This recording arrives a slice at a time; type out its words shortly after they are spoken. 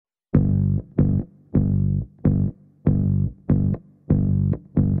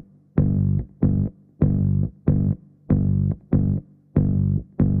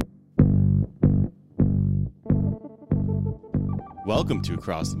Welcome to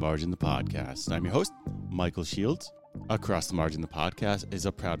Across the Margin, the podcast. I'm your host, Michael Shields. Across the Margin, the podcast is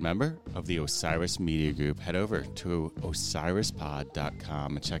a proud member of the Osiris Media Group. Head over to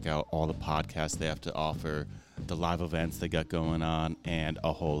osirispod.com and check out all the podcasts they have to offer, the live events they got going on, and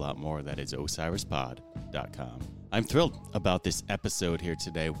a whole lot more. That is osirispod.com. I'm thrilled about this episode here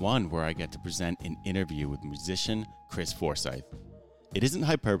today, one where I get to present an interview with musician Chris Forsyth. It isn't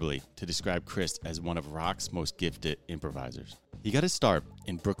hyperbole to describe Chris as one of rock's most gifted improvisers. He got his start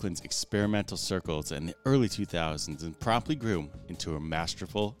in Brooklyn's experimental circles in the early 2000s and promptly grew into a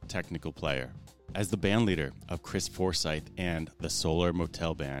masterful technical player. As the band leader of Chris Forsyth and the Solar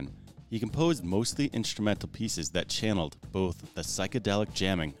Motel Band, he composed mostly instrumental pieces that channeled both the psychedelic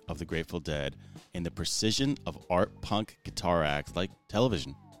jamming of the Grateful Dead and the precision of art punk guitar acts like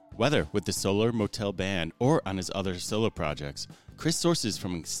Television. Whether with the Solar Motel Band or on his other solo projects, Chris sources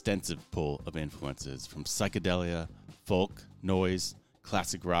from an extensive pool of influences from psychedelia, folk, noise,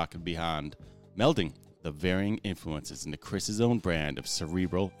 classic rock, and beyond, melding the varying influences into Chris's own brand of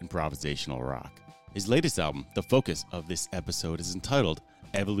cerebral improvisational rock. His latest album, the focus of this episode, is entitled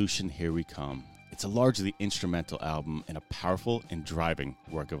Evolution Here We Come. It's a largely instrumental album and a powerful and driving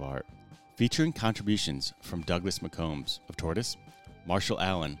work of art, featuring contributions from Douglas McCombs of Tortoise, Marshall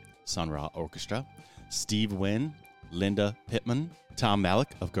Allen, Sun Ra Orchestra, Steve Wynn, Linda Pittman, Tom Malik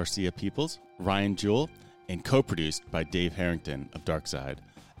of Garcia Peoples, Ryan Jewell, and co-produced by Dave Harrington of Darkside.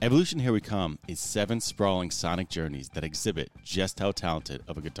 Evolution Here We Come is 7 sprawling sonic journeys that exhibit just how talented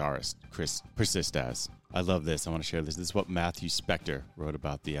of a guitarist Chris persists as. I love this. I want to share this. This is what Matthew Spector wrote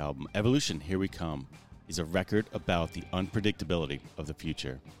about the album. Evolution Here We Come is a record about the unpredictability of the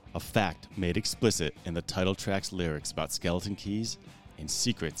future, a fact made explicit in the title track's lyrics about skeleton keys and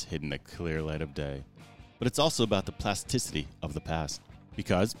secrets hidden in the clear light of day. But it's also about the plasticity of the past,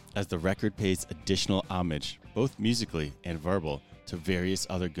 because as the record pays additional homage, both musically and verbal, to various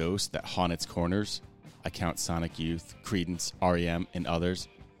other ghosts that haunt its corners, I count Sonic Youth, Creedence, R.E.M., and others,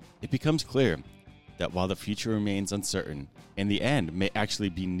 it becomes clear that while the future remains uncertain, and the end may actually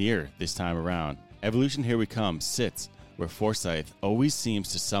be near this time around, Evolution Here We Come sits where Forsyth always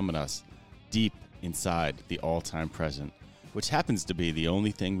seems to summon us deep inside the all-time present, which happens to be the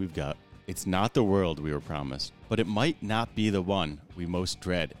only thing we've got. It's not the world we were promised, but it might not be the one we most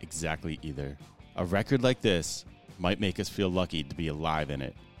dread exactly either. A record like this might make us feel lucky to be alive in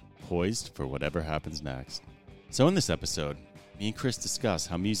it, poised for whatever happens next. So in this episode, me and Chris discuss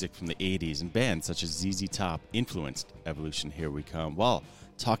how music from the 80s and bands such as ZZ Top influenced Evolution Here We Come, while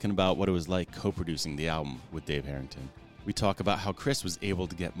talking about what it was like co-producing the album with Dave Harrington. We talk about how Chris was able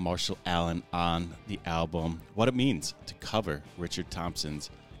to get Marshall Allen on the album, what it means to cover Richard Thompson's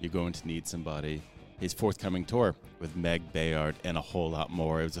You're Going to Need Somebody, his forthcoming tour with Meg Bayard, and a whole lot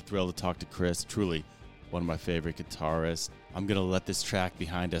more. It was a thrill to talk to Chris, truly one of my favorite guitarists. I'm going to let this track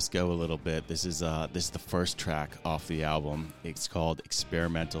behind us go a little bit. This is the first track off the album. It's called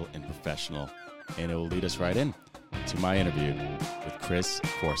Experimental and Professional, and it will lead us right in to my interview with Chris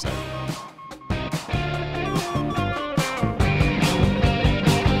Forsyth.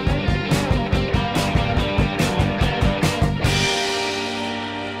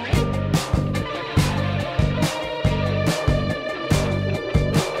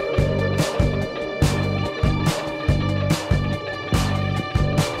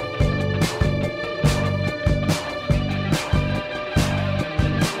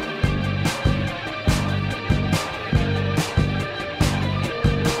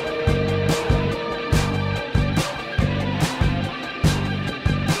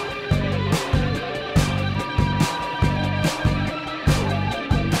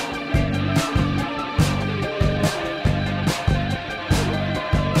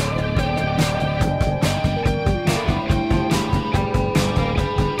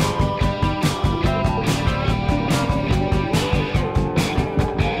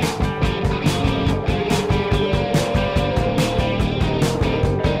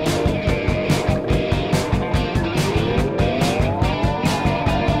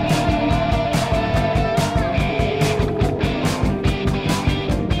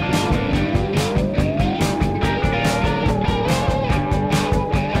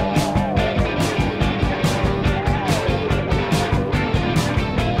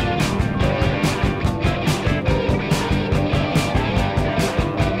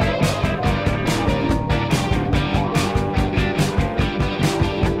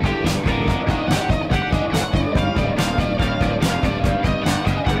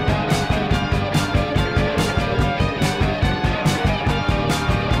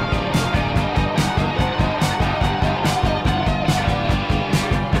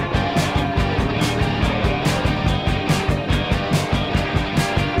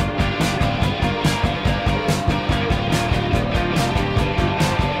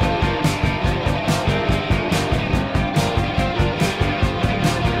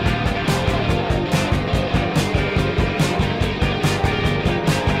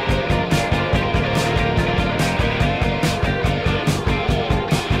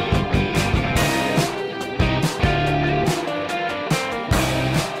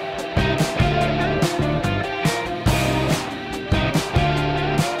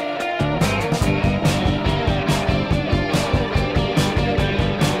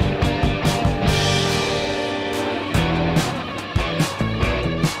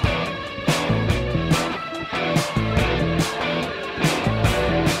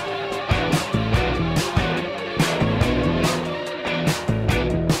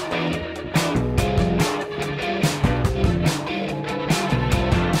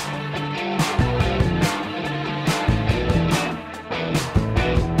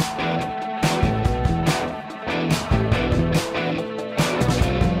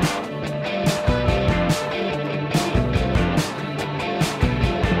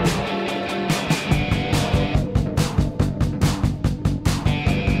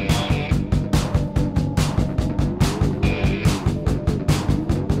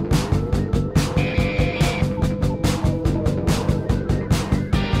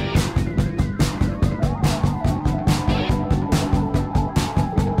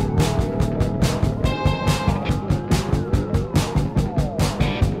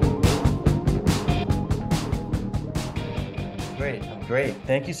 great.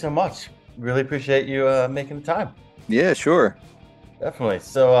 Thank you so much. Really appreciate you making the time. Yeah, sure. Definitely.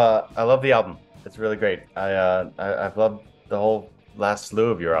 So I love the album. It's really great. I've loved the whole last slew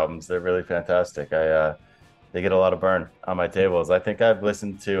of your albums. They're really fantastic. They get a lot of burn on my tables. I think I've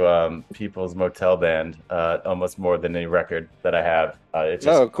listened to People's Motel Band almost more than any record that I have. It's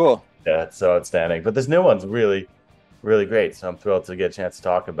just Oh, cool. yeah, it's so outstanding. But this new one's really, really great. So I'm thrilled to get a chance to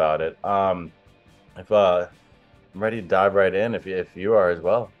talk about it. If I'm ready to dive right in, if you are as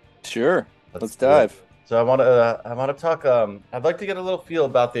well. Sure. Let's Let's do it. dive. So I want to talk. I'd like to get a little feel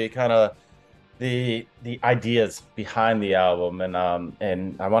about the kind of the ideas behind the album,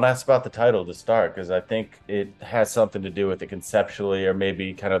 and I want to ask about the title to start because I think it has something to do with it conceptually or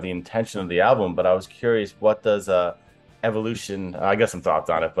maybe kind of the intention of the album. But I was curious, what does evolution? I guess some thoughts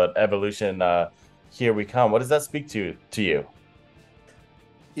on it, but evolution. Here we come. What does that speak to you?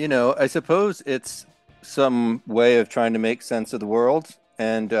 I suppose it's some way of trying to make sense of the world,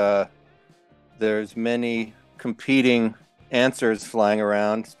 and there's many competing answers flying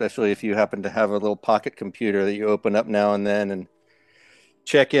around, especially if you happen to have a little pocket computer that you open up now and then and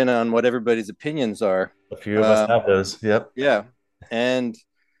check in on what everybody's opinions are. A few of us Um, have those. Yep. yeah, and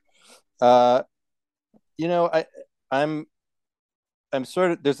uh, you know, I I'm I'm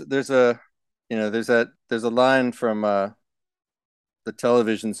sort of there's a there's a line from the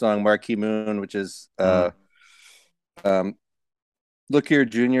television song Marquee Moon, which is Mm, um, "Look here,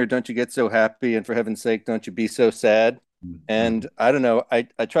 Junior, don't you get so happy, and for heaven's sake, don't you be so sad." mm, And I don't know,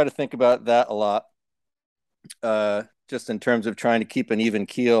 I try to think about that a lot, just in terms of trying to keep an even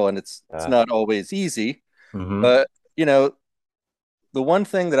keel, and it's yeah. not always easy. Mm-hmm. But you know, the one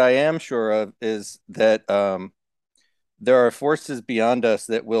thing that I am sure of is that there are forces beyond us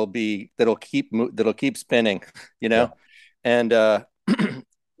that that'll keep spinning, you Yeah. know, and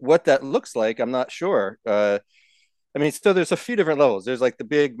what that looks like, I'm not sure. I mean, so there's a few different levels. There's like the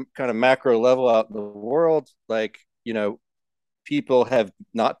big kind of macro level out in the world, like people have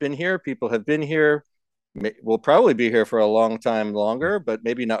not been here, people have been here, will probably be here for a long time longer, but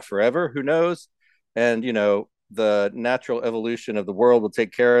maybe not forever. Who knows? And the natural evolution of the world will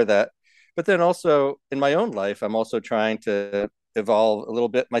take care of that. But then also in my own life, I'm also trying to evolve a little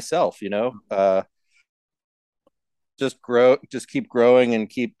bit myself. Just keep growing and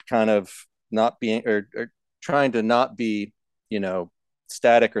keep kind of not being or trying to not be, you know,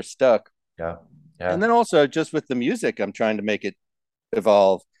 static or stuck. Yeah. And Yeah. then also just with the music, I'm trying to make it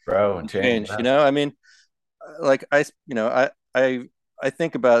evolve Bro, and and change. change. Yeah. I mean, like I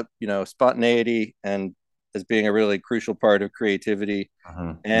think about spontaneity and as being a really crucial part of creativity.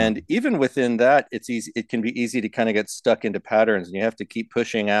 And Mm-hmm. even within that, it can be easy to kind of get stuck into patterns, and you have to keep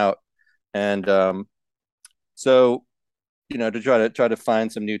pushing out. And so to try to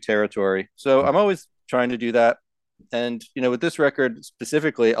find some new territory. So I'm always trying to do that. And with this record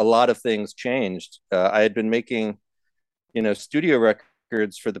specifically, a lot of things changed. I had been making studio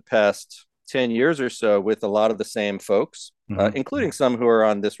records for the past 10 years or so with a lot of the same folks, Mm-hmm. including some who are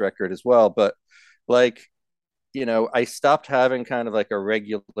on this record as well. But like, I stopped having kind of like a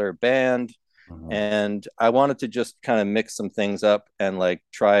regular band, Mm-hmm. and I wanted to just kind of mix some things up and like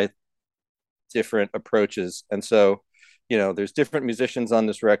try different approaches. And so, there's different musicians on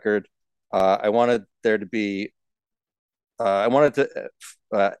this record. I wanted there to be, I wanted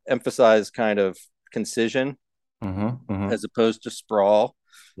to emphasize kind of concision Mm-hmm. Mm-hmm. as opposed to sprawl.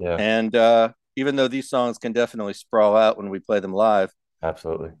 Yeah, And even though these songs can definitely sprawl out when we play them live,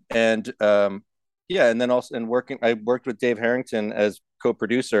 absolutely. and yeah, and then also I worked with Dave Harrington as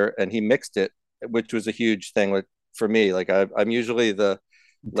co-producer, and he mixed it, which was a huge thing. Like for me, like I'm usually Take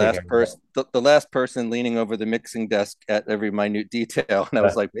care of that. the last person leaning over the mixing desk at every minute detail, and I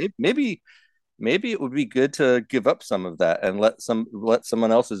was Yeah. like, maybe it would be good to give up some of that and let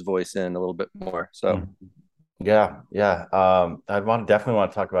someone else's voice in a little bit more. So Mhm. Yeah, yeah. Definitely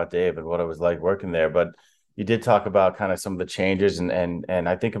want to talk about Dave and what it was like working there, but you did talk about kind of some of the changes and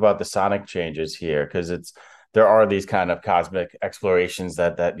I think about the sonic changes here because there are these kind of cosmic explorations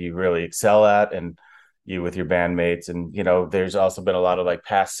that you really excel at and you with your bandmates and there's also been a lot of like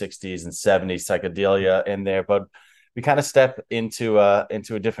past 60s and 70s psychedelia in there, but we kind of step into a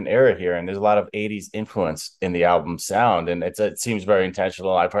different era here and there's a lot of 80s influence in the album sound and it seems very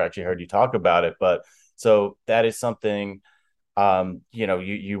intentional. I've actually heard you talk about it, but so that is something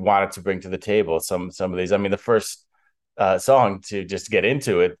you wanted to bring to the table. Some of these. I mean, the first song to just get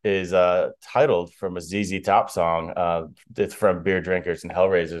into it is titled from a ZZ Top song. It's from Beer Drinkers and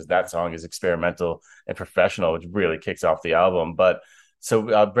Hellraisers. That song is experimental and professional, which really kicks off the album. But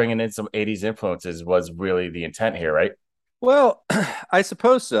so bringing in some 80s influences was really the intent here, right? well, I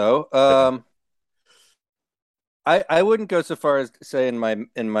suppose so. I wouldn't go so far as to say in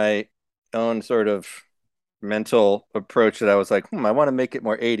my own sort of mental approach that I was like, I want to make it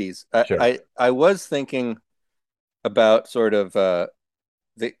more 80s. Sure. I was thinking about sort of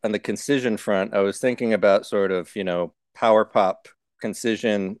the on the concision front, I was thinking about sort of, power pop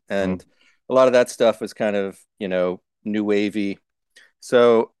concision, Mm, and a lot of that stuff was kind of, new wavy.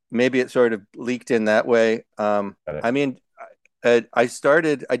 So maybe it sort of leaked in that way. got it. I mean, I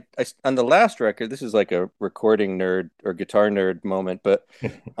started I on the last record. This is like a recording nerd or guitar nerd moment, but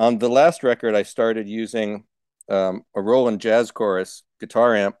on the last record, I started using a Roland Jazz Chorus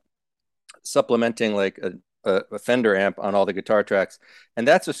guitar amp, supplementing like a Fender amp on all the guitar tracks, and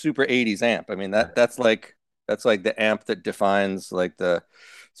that's a super 80s amp. I mean that's like the amp that defines like the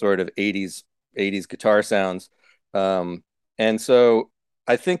sort of 80s guitar sounds. Um, and so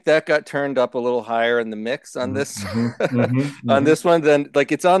I think that got turned up a little higher in the mix on Mhm, this mhm, mhm, on mhm. this one. Then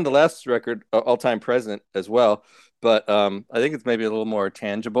like it's on the last record, All Time Present as well, but I think it's maybe a little more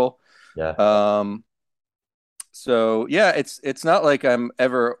tangible. Yeah. Um, so yeah, it's not like I'm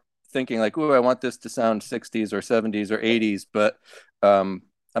ever thinking like, oh, I want this to sound 60s or 70s or 80s, but um,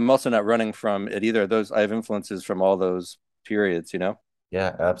 I'm also not running from it either. Those I have influences from all those periods, you know?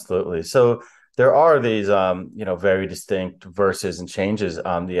 Yeah, absolutely. So there are these very distinct verses and changes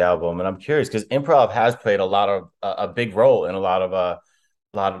on the album, and I'm curious because improv has played a lot of a big role in a lot of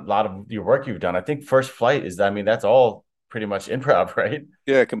lot of your work you've done. I think First Flight is, I mean, that's all pretty much improv, right?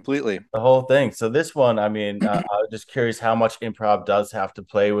 Yeah, completely. The whole thing. So this one, I mean, I was just curious how much improv does have to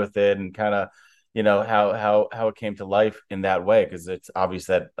play with it, and kind of, how it came to life in that way, because it's obvious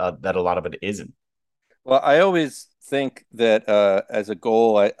that that a lot of it isn't. Well, I always think that as a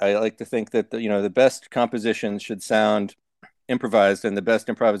goal, I like to think that the best compositions should sound improvised and the best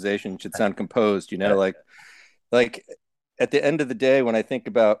improvisation should sound composed, Yeah. like at the end of the day, when I think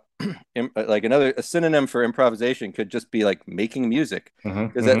about like a synonym for improvisation could just be like making music, Hmm.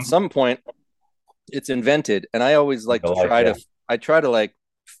 because at Hmm. some point it's invented, and I always like to Life, yeah. try to like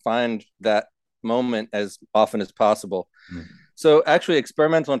find that moment as often as possible. Mm-hmm. So actually,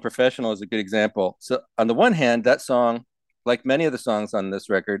 experimental and professional is a good example. So on the one hand, that song, like many of the songs on this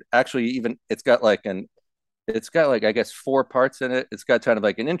record, actually even it's got like I guess four parts in it. It's got kind of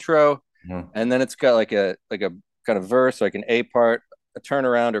like an intro, and then it's got like a kind of verse, like an A part, a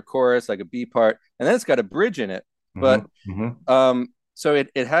turnaround or chorus, like a B part, and then it's got a bridge in it. Hmm. But Hmm. so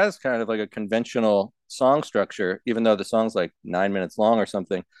it has kind of like a conventional song structure, even though the song's like 9 minutes long or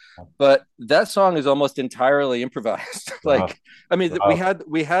something. But that song is almost entirely improvised. Wow. Like, I mean, Wow.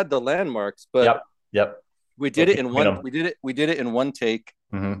 we had the landmarks, but Yep. Yep. we did But it in between one them. we did it in one take.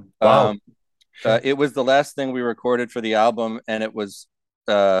 Wow. Um, Sure. it was the last thing we recorded for the album, and it was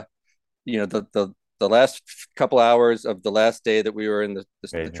uh, the last couple hours of the last day that we were in the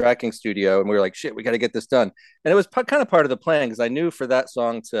Amazing. tracking studio, and we were like, shit, we got to get this done. And it was kind of part of the plan, because I knew for that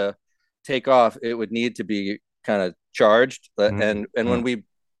song to take off, it would need to be kind of charged, and when Hmm. we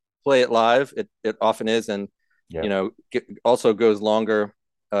play it live, it often is, and Yep. also goes longer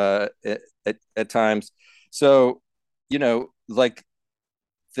at times. So like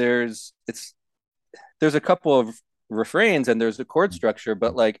it's there's a couple of refrains and there's a chord structure,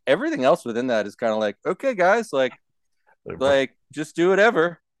 but like everything else within that is kind of like, okay, guys, like just do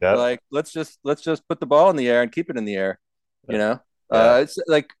whatever. Yep. Like let's just put the ball in the air and keep it in the air. You That's, know, yeah. it's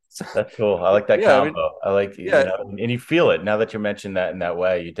like That's cool. I like that yeah, I mean combo. I like, yeah, and you feel it now that you mentioned that in that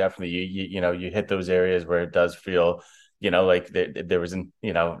way. You definitely, you hit those areas where it does feel, like there was,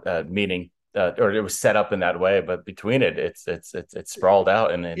 meaning, or it was set up in that way. But between it, it's sprawled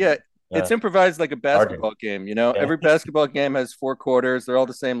out, and yeah. It's improvised like a charging. basketball game. You know, Yeah. every basketball game has four quarters. They're all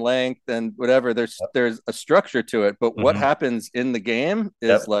the same length and whatever. There's a structure to it, but what Hmm. happens in the game is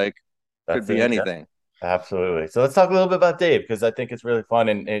Yep. like could That's be it. Yeah. anything. Absolutely. So let's talk a little bit about Dave, because I think it's really fun.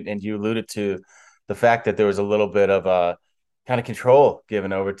 And you alluded to the fact that there was a little bit of a kind of control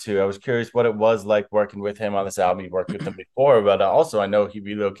given over to. I was curious what it was like working with him on this album. You worked with him before, but also I know he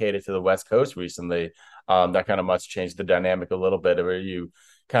relocated to the West Coast recently. That kind of must change the dynamic a little bit. Were you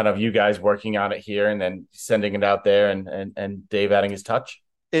guys working on it here and then sending it out there, and Dave adding his touch?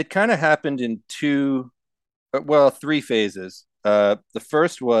 It kind of happened in three phases. The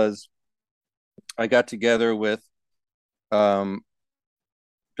first was I got together with um,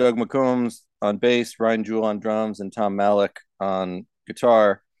 Doug McCombs on bass, Ryan Jewell on drums, and Tom Malik on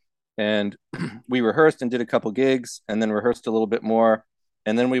guitar. And we rehearsed and did a couple gigs, and then rehearsed a little bit more.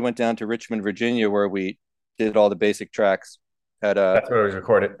 And then we went down to Richmond, Virginia, where we did all the basic tracks at a That's where it was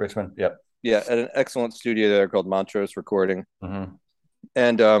recorded, Richmond. Yep. yeah at an excellent studio there called Montrose Recording. Mm-hmm.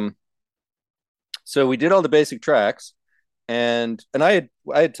 And so we did all the basic tracks, and I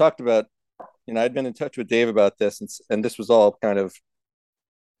had talked about I'd been in touch with Dave about this, and this was all kind of,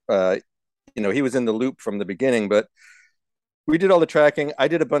 uh, he was in the loop from the beginning, but we did all the tracking. I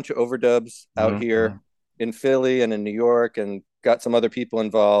did a bunch of overdubs out Mm-hmm. here in Philly and in New York, and got some other people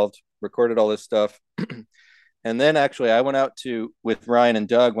involved, recorded all this stuff. And then actually I went out with Ryan and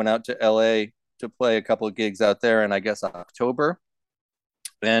Doug, went out to LA to play a couple of gigs out there in, I guess, October.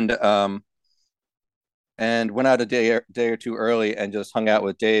 And went out a day or two early and just hung out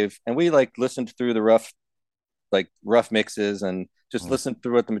with Dave. And we like listened through the rough mixes and just Mm-hmm. listened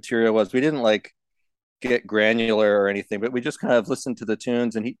through what the material was. We didn't like get granular or anything, but we just kind of listened to the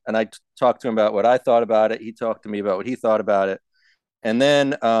tunes, and I talked to him about what I thought about it. He talked to me about what he thought about it. And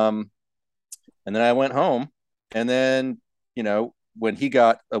then I went home, and then, when he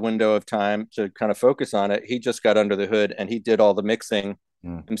got a window of time to kind of focus on it, he just got under the hood and he did all the mixing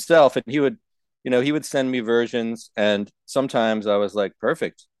himself. And he would send me versions, and sometimes I was like,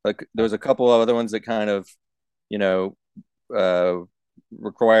 perfect. Like there was a couple of other ones that kind of, you know, uh,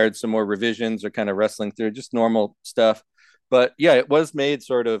 required some more revisions or kind of wrestling through just normal stuff. But yeah, it was made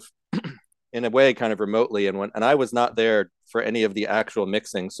sort of in a way kind of remotely, and I was not there for any of the actual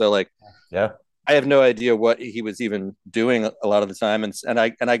mixing. So like Yeah. I have no idea what he was even doing a lot of the time, and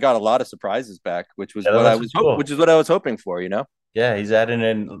I got a lot of surprises back, which was Yeah, that what I must be was cool. which is what I was hoping for. Yeah, he's adding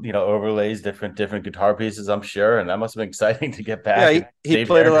in, overlays, different guitar pieces, I'm sure, and that must have been exciting to get Yeah, back he, and he Dave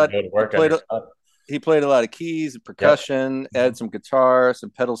played a Aaron to lot. go to He work on played your a, stuff. he played a lot of keys, Yep. percussion, Mhm. added some guitar, some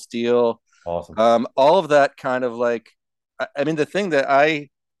pedal steel, Awesome. all of that kind of like. I mean, the thing that I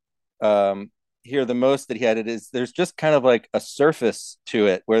um, hear the most that he had it is there's just kind of like a surface to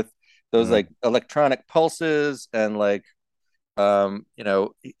it with those like Mm. electronic pulses and like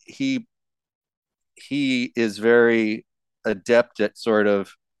he he is very adept at sort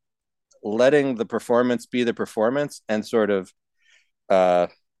of letting the performance be the performance and sort of uh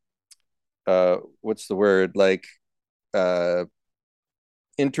what's the word, like uh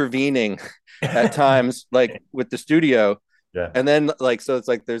intervening at times like with the studio. Yeah. And then like so it's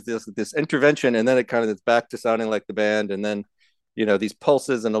like there's this intervention, and then it kind of is back to sounding like the band, and then these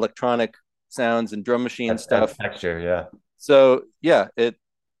pulses and electronic sounds and drum machine That stuff. texture, yeah. So yeah,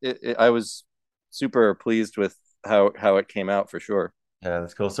 I was super pleased with how it came out for sure. Yeah,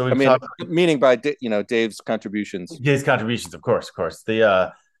 that's cool. So I we've mean, talked meaning by Dave's contributions. his contributions, of course, of course.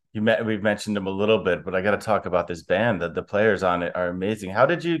 We've mentioned him a little bit, but I got to talk about this band. That the players on it are amazing. How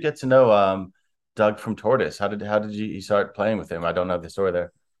did you get to know Doug from Tortoise? How did you start playing with him? I don't know the story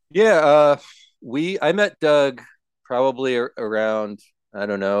there. Yeah, I met Doug probably around, I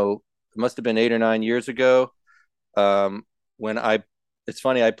don't know, it must have been 8 or 9 years ago. Um, when it's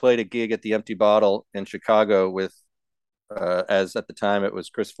funny, I played a gig at the Empty Bottle in Chicago with, as at the time it was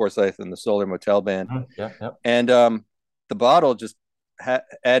Chris Forsyth and the Solar Motel Band, Mhm. Yeah, yeah. and the Bottle just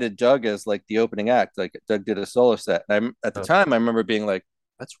added Doug as like the opening act. Like Doug did a solo set, and at the Oh. time I remember being like,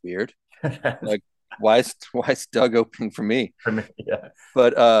 "That's weird. Like, why is Doug opening for me?" For me, yeah.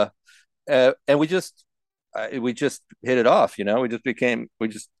 But and we just hit it off. We just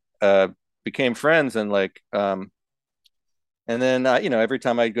became friends, and like and then every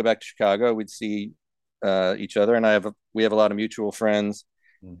time I go back to Chicago, we'd see each other, and we have a lot of mutual friends,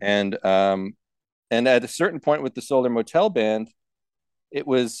 Mm. and at a certain point with the Solar Motel Band, it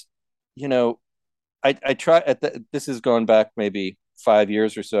was, you know, I try this is going back maybe 5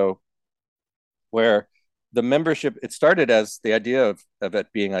 years or so, where the membership, it started as the idea of it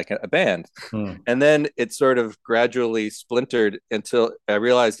being like a band, Mm. and then it sort of gradually splintered until I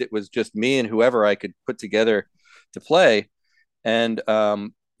realized it was just me and whoever I could put together to play. And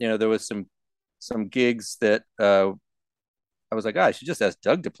there was some gigs that I was like, I should just ask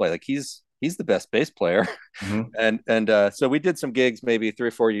Doug to play. Like he's the best bass player. Mhm. And so we did some gigs, maybe 3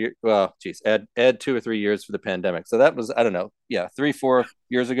 or 4 years. Well, geez, add 2 or 3 years for the pandemic. So that was, I don't know, yeah, 3 4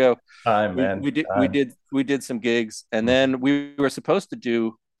 years ago. Time, We man. we did we Time. did we did some gigs, and Mm. then we were supposed to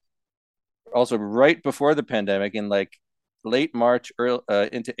do also right before the pandemic in like late March, early,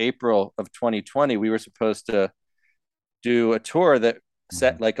 into April of 2020. We were supposed to do a tour that Mhm.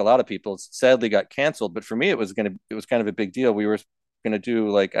 set, like a lot of people, sadly got canceled. But for me, it was kind of a big deal. We were gonna do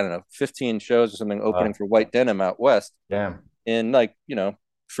like, I don't know, 15 shows or something, opening for White Denim out west Damn. in, like,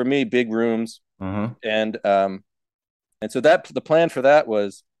 for me, big rooms. Hmm. And so that the plan for that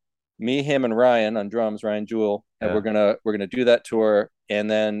was me, him, and Ryan on drums, Ryan Jewell, and we're Yeah. gonna we're gonna do that tour.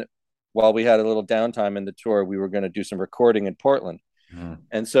 And then while we had a little downtime in the tour, we were gonna do some recording in Portland. Mhm.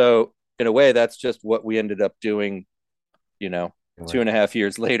 And so in a way, that's just what we ended up doing, you know, two Anyway. and a half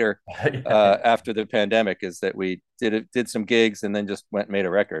years later, after the pandemic, is that we did some gigs and then just went and made a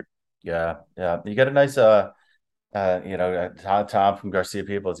record. Yeah, yeah. You got a nice Tom from Garcia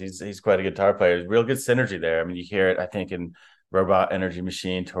Peoples, he's quite a guitar player. Real good synergy there. I mean, you hear it, I think, in Robot Energy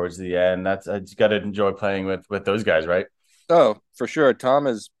Machine towards the end. That's you got to enjoy playing with those guys, right? Oh, for sure.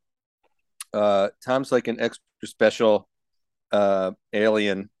 Tom's like an extra special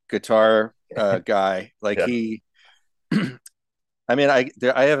alien guitar guy. Like Yeah. he, I mean, I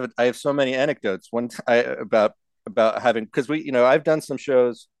have so many anecdotes. About having, because I've done some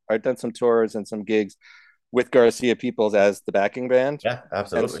shows, I've done some tours and some gigs with Garcia Peoples as the backing band, Yeah, and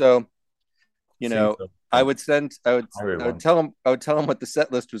absolutely. so you Seems know so I would send everyone. I would tell him what the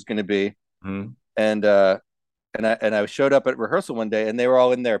set list was going to be, Mhm. and I showed up at rehearsal one day and they were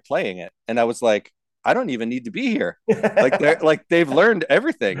all in there playing it, and I was like, I don't even need to be here. They've learned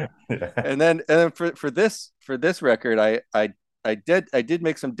everything. And then for this record, I did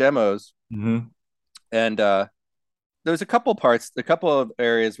make some demos, Mhm. and there was a couple of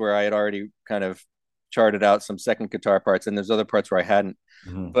areas where I had already kind of charted out some second guitar parts, and there's other parts where I hadn't.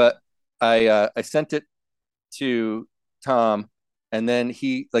 Mhm. But I sent it to Tom, and then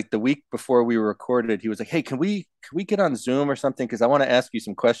he, like, the week before we were recorded, he was like, "Hey, can we get on Zoom or something? Because I want to ask you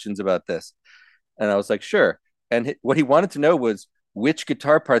some questions about this." And I was like, "Sure." And what he wanted to know was which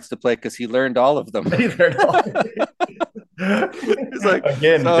guitar parts to play because he learned all of them. He's like,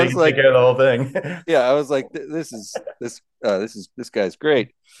 Again, so I they was can take like, care of the whole thing. yeah, I was like, this guy's great.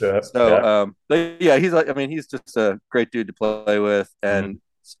 Yeah, So, yeah. but yeah, he's like, I mean, he's just a great dude to play with, and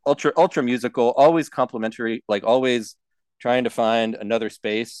Mhm. ultra musical, always complimentary, like always trying to find another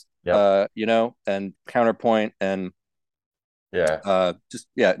space, Yep. and counterpoint, and Yeah. just,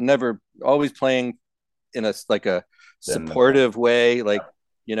 yeah, never, always playing in a Then supportive way, like,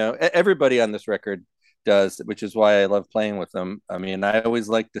 everybody on this record does, which is why I love playing with them. I mean, I always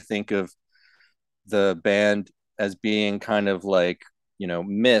like to think of the band as being kind of like,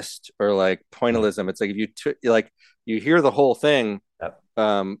 mist or like pointillism. It's like if you hear the whole thing yep.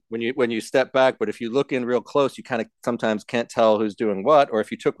 when you step back, but if you look in real close, you kind of sometimes can't tell who's doing what, or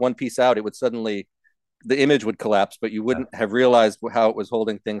if you took one piece out, it would suddenly, the image would collapse, but you Yeah. wouldn't have realized how it was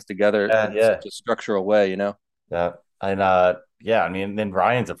holding things together Yeah. in Yeah. such a structural way. Yeah. And yeah, I mean, then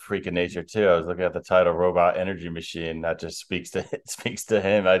Ryan's a freak of nature too. I was looking at the title Robot Energy Machine. That just speaks to it speaks to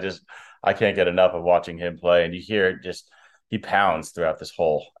him. I can't get enough of watching him play. And you hear it just he pounds throughout this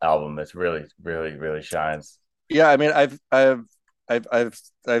whole album. It's really, really, really shines. Yeah, I mean, I've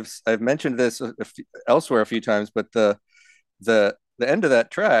mentioned this elsewhere a few times, but the end of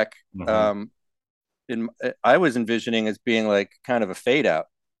that track, Hmm. um, in I was envisioning as being like kind of a fade out,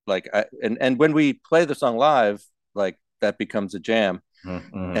 like and when we play the song live, like that becomes a jam,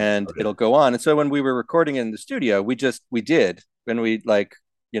 Hmm. and it'll go on. And so when we were recording it in the studio, we did when we, like,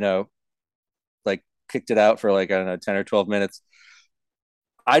 you know like, kicked it out for, like, I don't know, 10 or 12 minutes.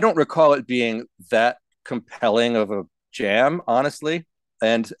 I don't recall it being that compelling of a jam, honestly.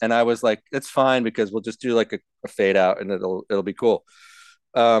 And I was like, it's fine because we'll just do like a fade out and it'll be cool.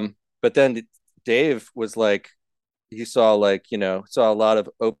 But then Dave was like, he saw, like, saw a lot of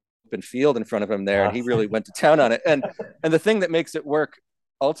open field in front of him there, and he really went to town on it. And the thing that makes it work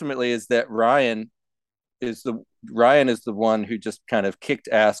ultimately is that Ryan is the one who just kind of kicked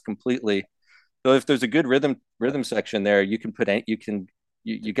ass completely. So if there's a good rhythm section there, you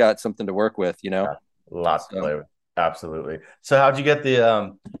got something to work with. Yeah, lots to So play with. Absolutely. So how'd you get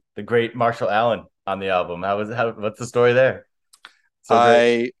the great Marshall Allen on the album? What's the story there? So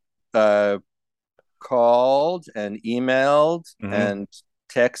great. I uh, called and emailed Hmm. and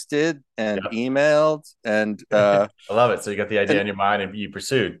texted and Yep. emailed and I love it. So you got the idea and in your mind and you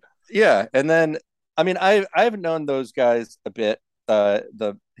pursued. yeah, and then, I mean, I've known those guys a bit,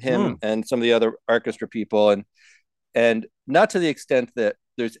 the him Hmm. and some of the other orchestra people, and not to the extent that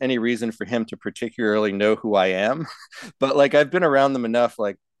there's any reason for him to particularly know who I am, but like I've been around them enough,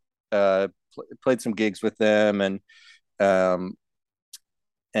 like played some gigs with them, um,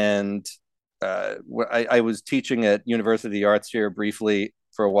 and I was teaching at University of the Arts here briefly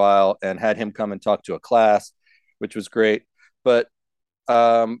for a while, and had him come and talk to a class, which was great. But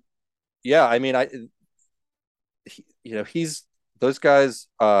um, yeah, I mean, he's those guys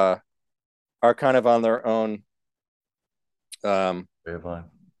are kind of on their own. Um, Very fun.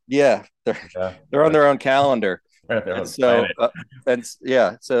 yeah, Yeah. they're on their own calendar, Their and own so planet.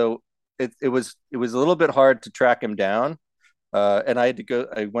 yeah, so it was a little bit hard to track him down, and I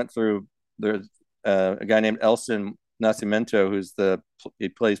went through, there's a guy named Elson Nascimento, he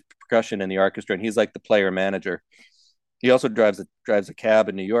plays percussion in the orchestra, and he's like the player manager. He also drives a cab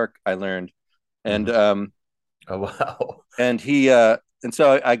in New York, I learned, and Mhm. Oh wow. and he and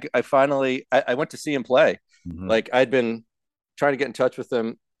so I finally I went to see him play. Hmm. Like, I'd been trying to get in touch with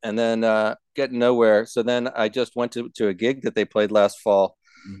him, and then getting nowhere. So then I just went to a gig that they played last fall,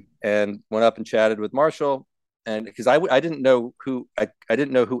 and went up and chatted with Marshall. And because I didn't know who I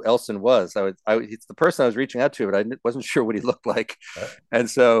didn't know who Elson was. It's the person I was reaching out to, but I wasn't sure what he looked like. And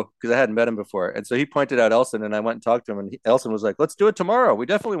so, because I hadn't met him before, and so he pointed out Elson, and I went and talked to him, and Elson was like, "Let's do it tomorrow. We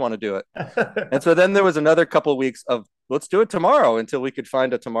definitely want to do it." And so then there was another couple of weeks of let's do it tomorrow until we could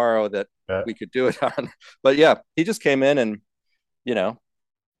find a tomorrow that we could do it on. But yeah, he just came in and you know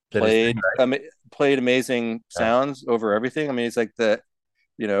played played amazing sounds over everything. I mean, he's like the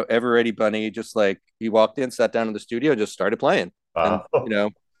ever ready bunny. Just like he walked in, sat down in the studio, just started playing, and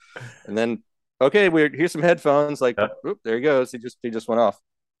and then okay, here's some headphones. Like, oop, there he goes. He just went off.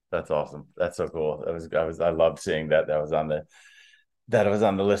 That's awesome. That's so cool. I loved seeing that. That was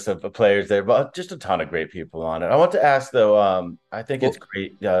on the list of players there, but just a ton of great people on it. I want to ask though, I think it's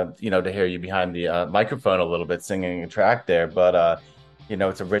great, to hear you behind the microphone a little bit singing a track there, but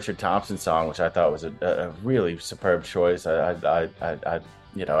it's a Richard Thompson song, which I thought was a really superb choice.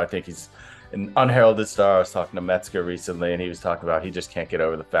 I think he's an unheralded star. I was talking to Metzger recently, and he was talking about he just can't get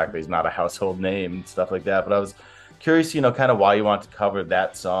over the fact that he's not a household name and stuff like that. But I was curious, kind of why you want to cover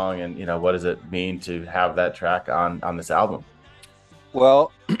that song, and what does it mean to have that track on this album?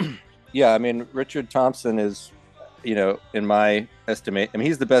 Well, yeah, I mean, Richard Thompson is, in my estimate, I mean,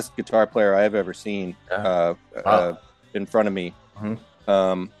 he's the best guitar player I have ever seen in front of me.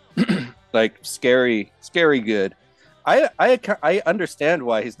 Mm-hmm. Like scary good. I understand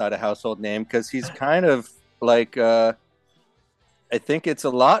why he's not a household name, because he's kind of like I think it's a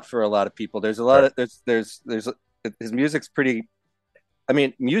lot for a lot of people. There's a lot of there's his music's pretty. I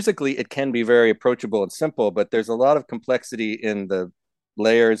mean, musically it can be very approachable and simple, but there's a lot of complexity in the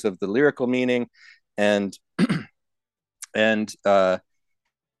layers of the lyrical meaning, and and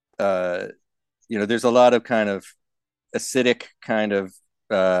there's a lot of kind of acidic kind of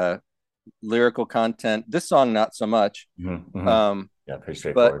lyrical content. This song not so much. Yeah, pretty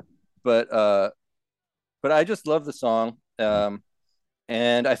straightforward. But I just love the song,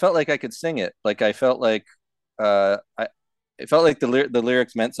 and I felt like I could sing it. Like I felt like it felt like the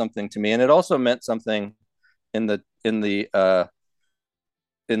lyrics meant something to me, and it also meant something in the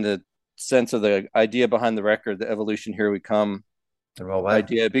sense of the idea behind the record, the Evolution Here We Come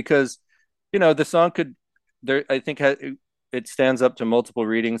idea, because the song could I think it stands up to multiple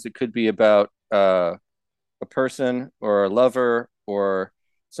readings. It could be about a person or a lover or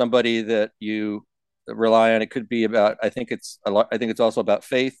somebody that you rely on. It could be about, I think it's also about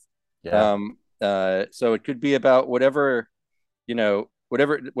faith. Yeah. So it could be about whatever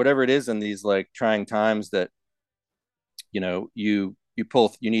it is in these like trying times that you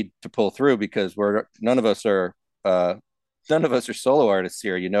need to pull through, because none of us are solo artists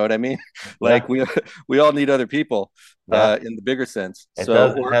here. You know what I mean? Like we all need other people in the bigger sense.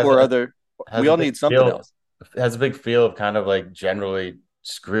 We all need something else. It has a big feel of kind of like generally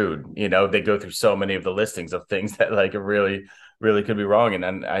screwed. They go through so many of the listings of things that like really, really could be wrong. And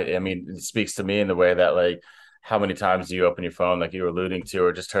then I mean, it speaks to me in the way that like, how many times do you open your phone, like you were alluding to,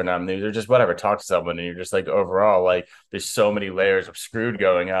 or just turn on the news or just whatever, talk to someone, and you're just like, overall, like there's so many layers of screwed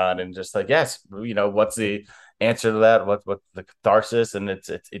going on, and just like, yes, what's the answer to that? What's the catharsis? And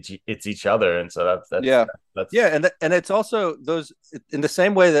it's each other. And so that's and it's also those, in the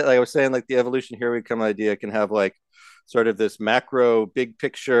same way that, like I was saying, like the Evolution Here We Come idea can have like sort of this macro big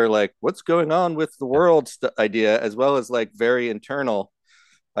picture, like what's going on with the world idea, as well as like very internal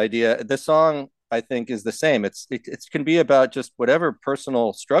idea. The song, I think, is the same. It can be about just whatever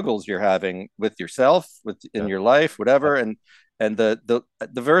personal struggles you're having with yourself, in your life, whatever. And the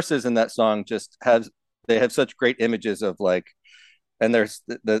verses in that song just have such great images of like, and there's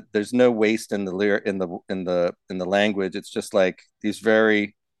no waste in the lyric, in the language. It's just like these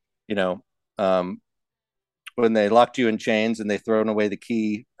very, when they locked you in chains and they thrown away the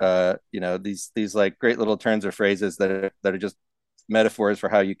key, these like great little turns of phrases that are just metaphors for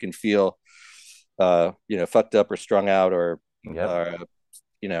how you can feel fucked up or strung out or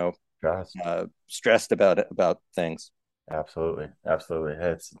stressed about things. Absolutely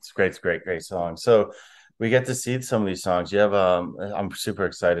it's great song. So we get to see some of these songs. You have I'm super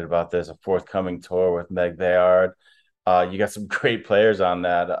excited about this, a forthcoming tour with Meg Bayard. You got some great players on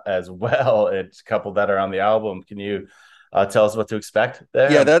that as well. It's a couple that are on the album. Can you tell us what to expect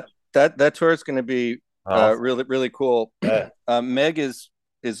there? Yeah, that tour is going to be really, really cool. Meg is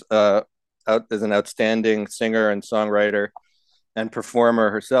an outstanding singer and songwriter and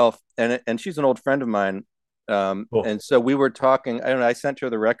performer herself, and she's an old friend of mine. Cool. And so we were talking. I don't know. I sent her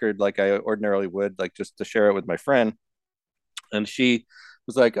the record like I ordinarily would, like just to share it with my friend, and she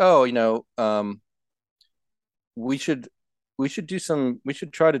was like, "Oh, we should we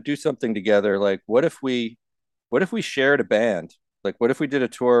should try to do something together. Like, what if we shared a band? Like, what if we did a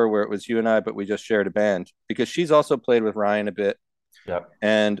tour where it was you and I, but we just shared a band? Because she's also played with Ryan a bit, Yep.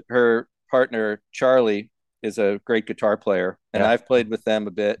 and her partner Charlie is a great guitar player, and Yeah. I've played with them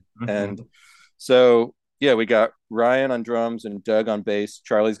a bit. Mhm. And so, yeah, we got Ryan on drums and Doug on bass.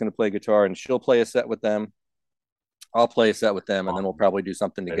 Charlie's going to play guitar, and she'll play a set with them. I'll play a set with them, and then we'll probably do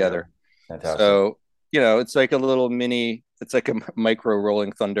something There you go. together. Fantastic. So, it's like a little mini, it's like a micro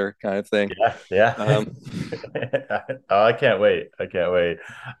Rolling Thunder kind of thing. Yeah. Um, Oh, I can't wait. I can't wait.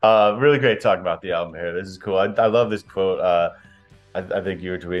 Really great talking about the album here. This is cool. I love this quote. I think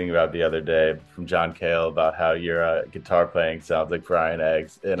you were tweeting about the other day from John Cale about how your guitar playing sounds like Brian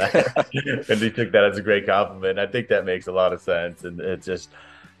Eggs, and and he took that as a great compliment. I think that makes a lot of sense, and it's just,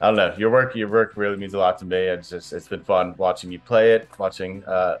 I don't know, your work really means a lot to me. It's been fun watching you play it, watching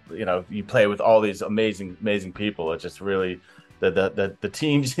you play with all these amazing people. It's just really the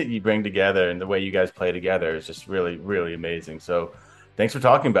teams that you bring together and the way you guys play together is just really, really amazing. So thanks for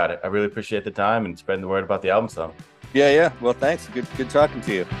talking about it. I really appreciate the time and spreading the word about the album song. yeah. Well, thanks. Good talking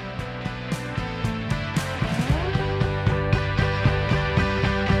to you.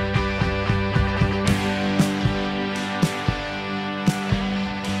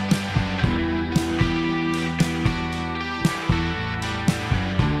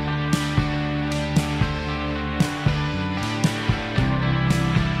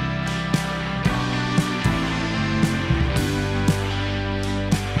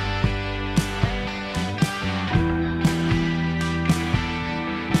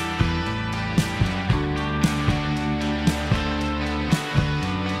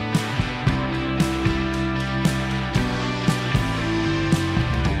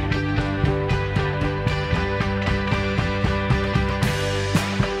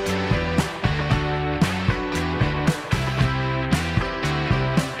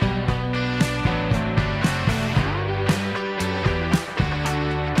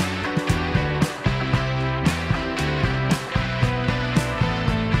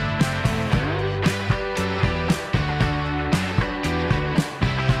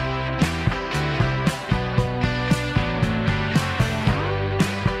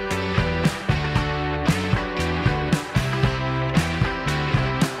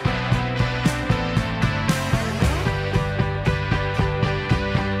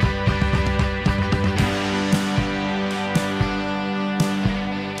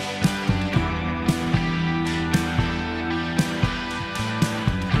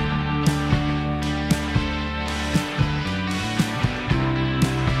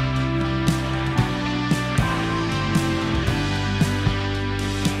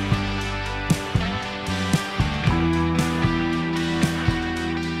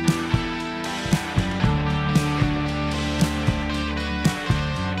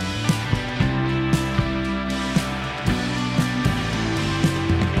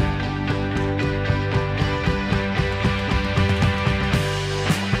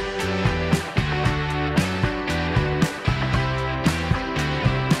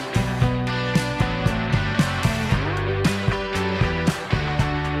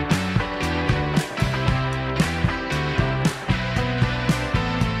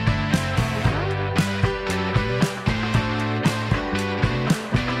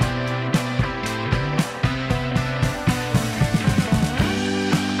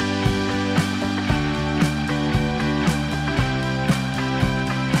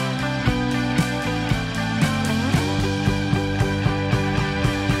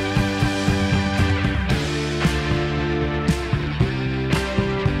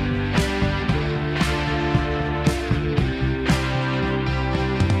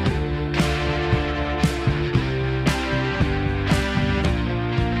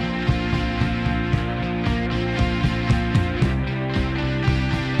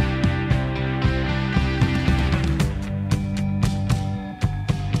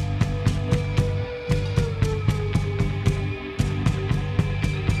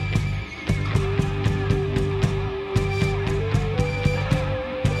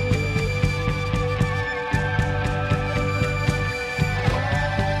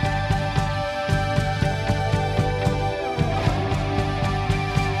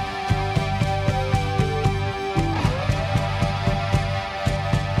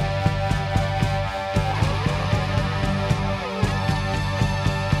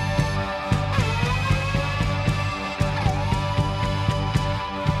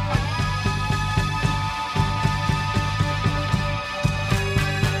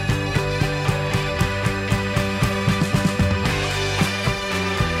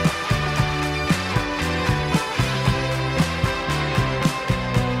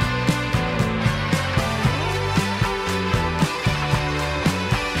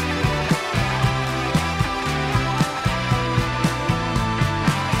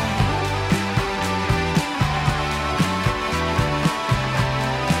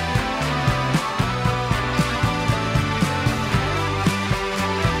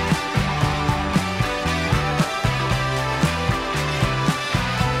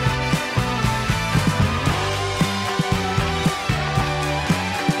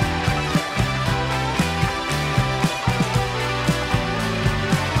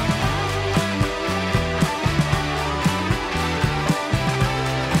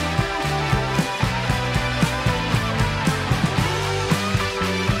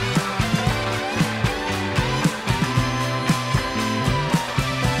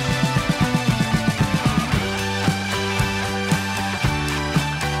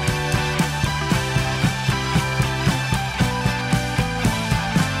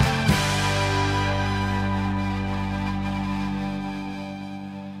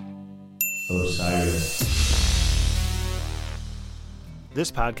 Osiris. This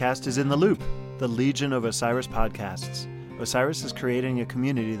podcast is In the Loop, the Legion of Osiris podcasts. Osiris is creating a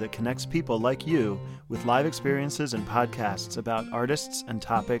community that connects people like you with live experiences and podcasts about artists and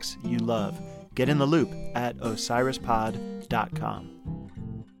topics you love. Get in the loop at osirispod.com.